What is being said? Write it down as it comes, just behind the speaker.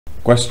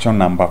Question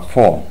number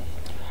 4.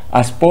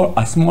 A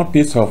small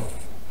piece of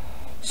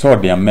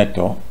sodium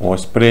metal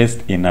was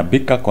placed in a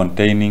beaker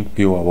containing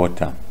pure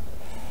water.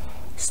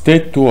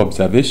 State 2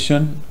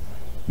 observations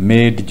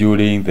made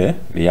during the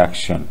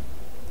reaction.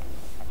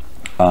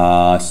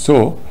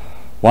 So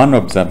one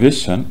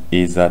observation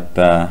is that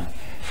the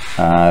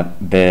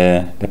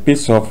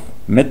piece of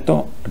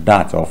metal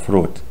that or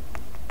float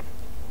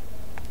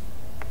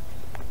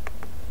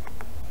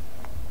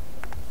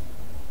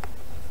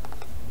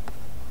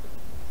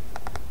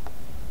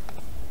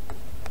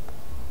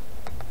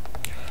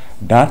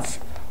that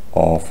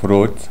or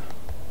float.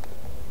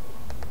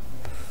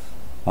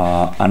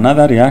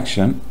 Another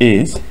reaction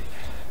is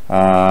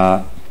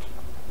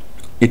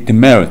it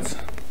melts.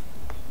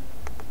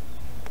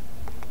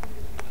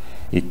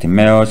 It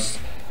melts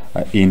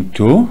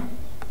into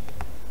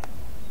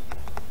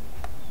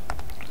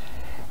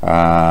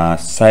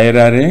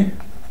slurry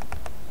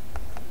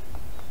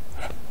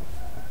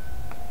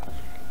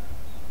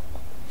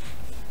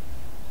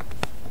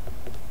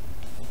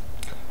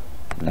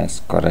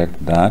let's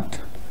correct that.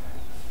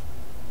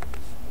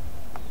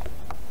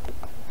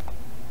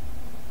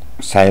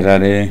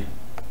 Slurry,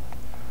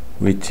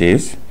 which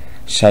is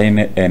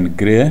shiny and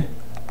gray,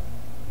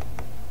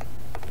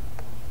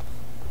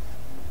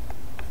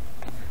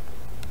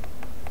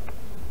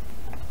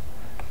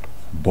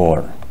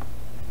 ball.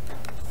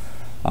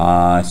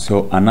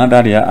 So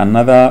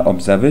another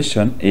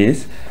observation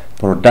is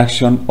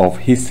production of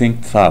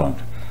hissing sound.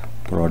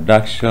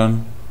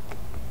 Production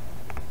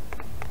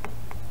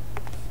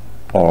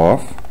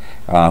of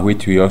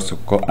which we also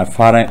call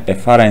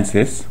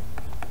efferences.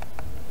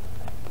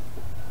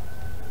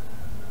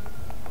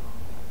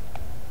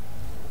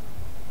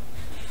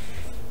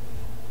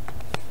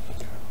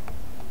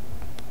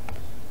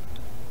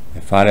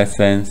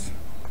 Effervescence,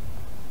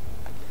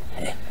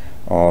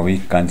 or we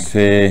can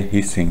say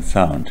hissing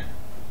sound.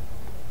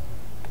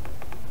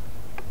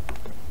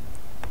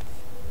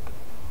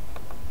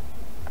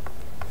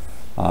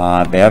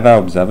 The other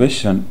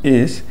observation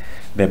is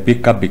the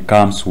beaker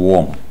becomes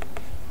warm.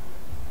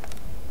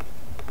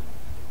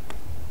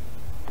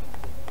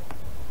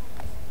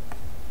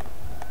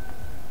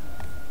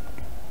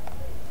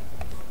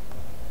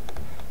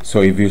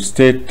 So if you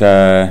state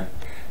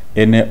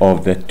any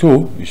of the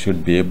two, you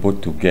should be able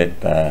to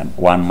get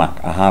 1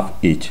 mark, a half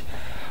each.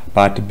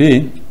 Part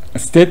B,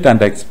 state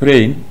and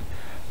explain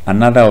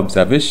another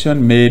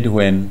observation made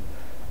when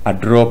a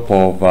drop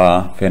of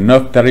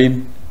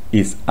phenolphthalein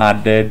is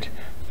added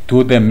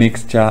to the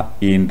mixture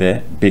in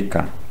the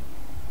beaker.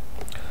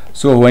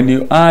 So when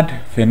you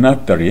add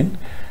phenolphthalein,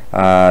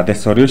 the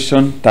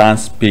solution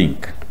turns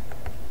pink.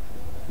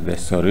 The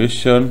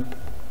solution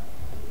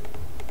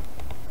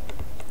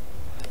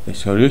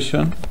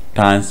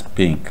turns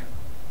pink.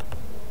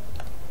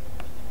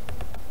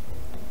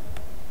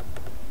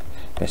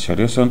 The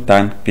solution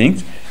turns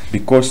pink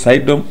because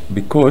sodium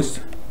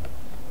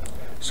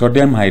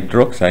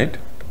hydroxide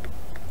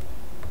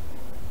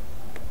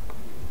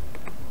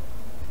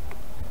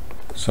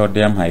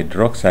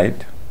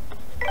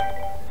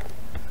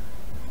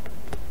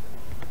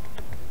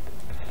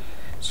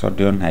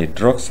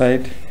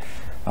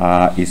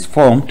is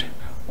formed,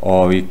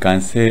 or we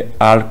can say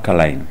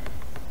alkaline.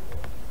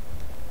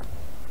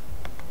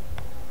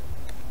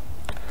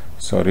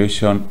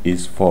 Solution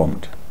is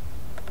formed.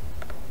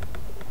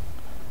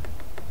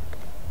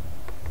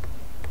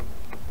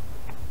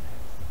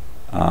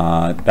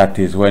 That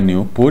is when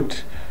you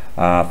put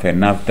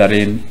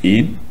phenolphthalein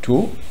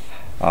into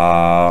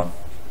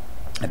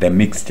the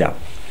mixture.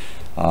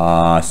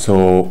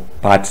 So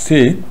part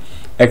C,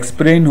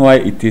 explain why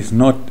it is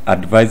not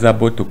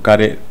advisable to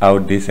carry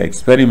out this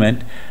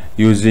experiment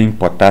using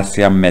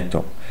potassium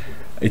metal.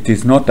 It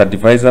is not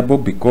advisable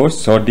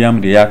because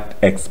sodium reacts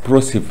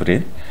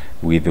explosively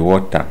with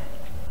water.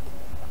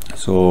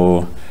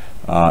 So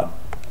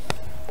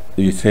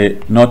you say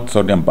not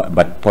sodium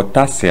but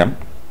potassium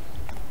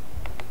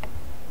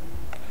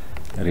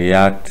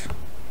react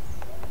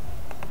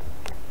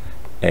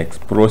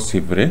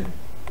explosively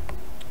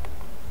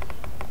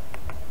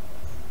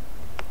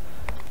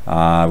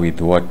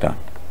with water,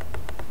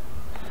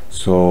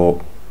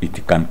 so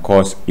it can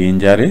cause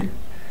injury,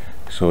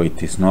 so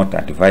it is not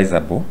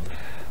advisable.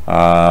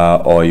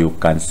 Or you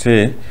can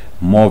say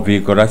more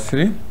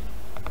vigorously,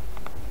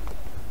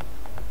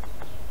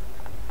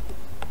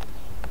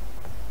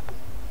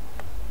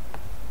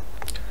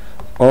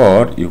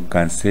 or you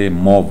can say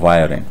more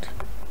violent.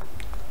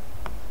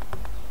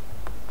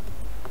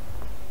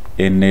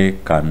 Any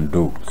can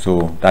do.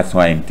 So that's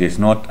why it is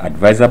not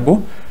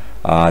advisable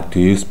to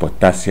use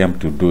potassium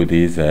to do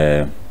this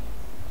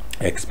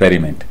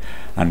experiment,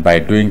 and by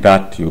doing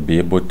that you'll be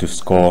able to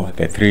score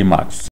the 3 marks.